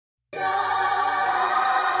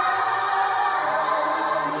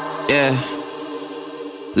Yeah.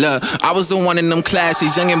 Look, I was the one in them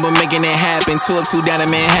classes, youngin' but making it happen. 2 up, 2 down in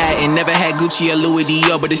Manhattan. Never had Gucci or Louis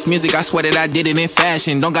Dior, but this music, I swear that I did it in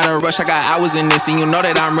fashion. Don't gotta rush, I got hours in this, and you know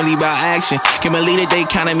that I'm really about action. Can't believe that they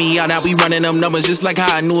counted me out, now we running them numbers just like how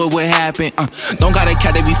I knew it would happen. Don't gotta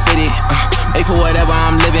cat to be fitted, pay for whatever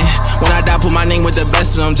I'm living. When I die, put my name with the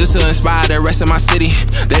best of them, just to inspire the rest of my city.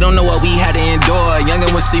 They don't know what we had to endure.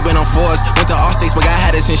 Youngin' was sleeping on floors, went to all states, but God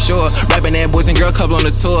had us insured. Rapping that boys and girl club on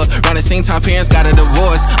the tour. Around the same time, parents got a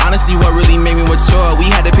divorce. Honestly, what really made me mature, we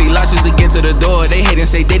had to pick lots just to get to the door. They hate and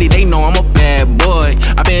say Diddy, they know I'm a bad boy.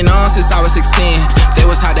 I've been on since I was 16. They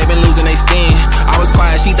was hot, they been losing they steam. I was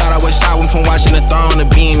quiet, she thought I was shy. Went from watching the throne to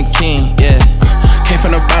being the king. Yeah, came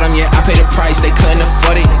from the bottom, yeah, I paid the price, they couldn't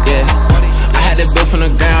afford it. Yeah, I had to build from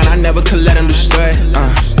the ground, I never could let them destroy it.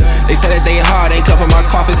 They said that they hard, ain't cover my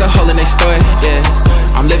coffin, it's a hole in their story. Yeah,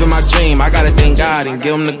 I'm living my dream, I gotta thank God and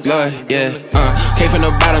give him the glory. Yeah, came from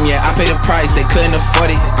the bottom, yeah, I paid the price, they couldn't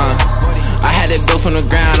afford it. I had it built from the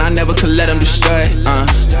ground, I never could let them destroy it.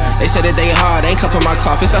 They said that they hard, ain't cover my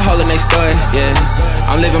coffin, it's a hole in their story. Yeah,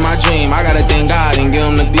 I'm living my dream, I gotta thank God and give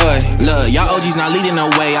him the glory. Look, y'all OGs not leading the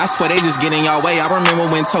way, I swear they just get in y'all way. I remember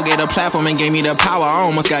when Toe gave the platform and gave me the power, I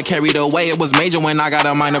almost got carried away. It was major when I got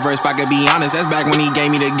a minor verse, if I could be honest, that's back when he gave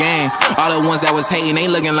me the game. All the ones that was hating, they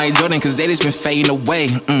looking like Jordan, cause they just been fading away.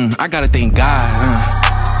 I gotta thank God,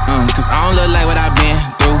 cause I don't look like what I've been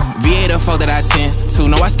through. VA the folk that I tend to.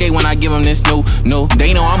 No, I skate when I give them this new.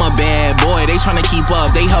 They know I'm a bad boy, they tryna keep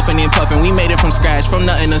up, they huffing and puffing. We made it from scratch, from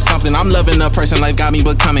nothing to something. I'm loving the person life got me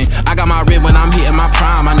becoming. I got my rib when I'm hitting my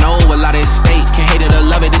prime. I know a lot at stake, can't hate it or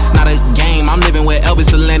love it, it's not a game. I'm living with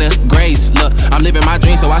Elvis, Selena, Grace. Look, I'm living my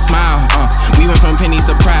dream, so I smile. We went from pennies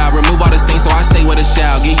to proud, remove all the things, so I stay with a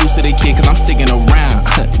shout. Get used to the kid, cause I'm sticking around.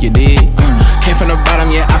 You did? Came from the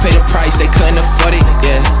bottom, yeah, I paid the price, they couldn't afford it.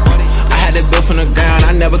 Yeah, I had it built from the ground,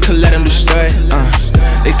 I never could let them destroy it.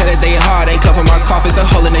 They said that they hard, ain't cover my coffin, it's a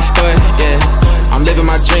hole in their story. Yeah, I'm living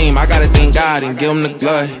my dream, I gotta thank God and give him the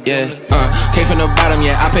glory. Yeah, came from the bottom,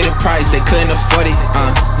 yeah, I paid the price, they couldn't afford it.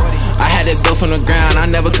 I had it built from the ground, I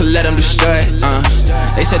never could let them destroy it.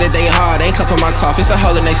 They said that they hard, ain't cover my coffin, it's a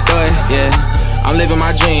hole in their story. Yeah, I'm living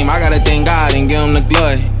my dream, I gotta thank God and give him the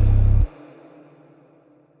glory.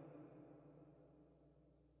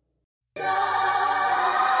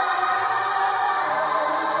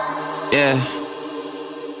 Yeah.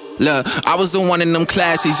 Look, I was the one in them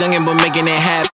classes, youngin' but making it happen.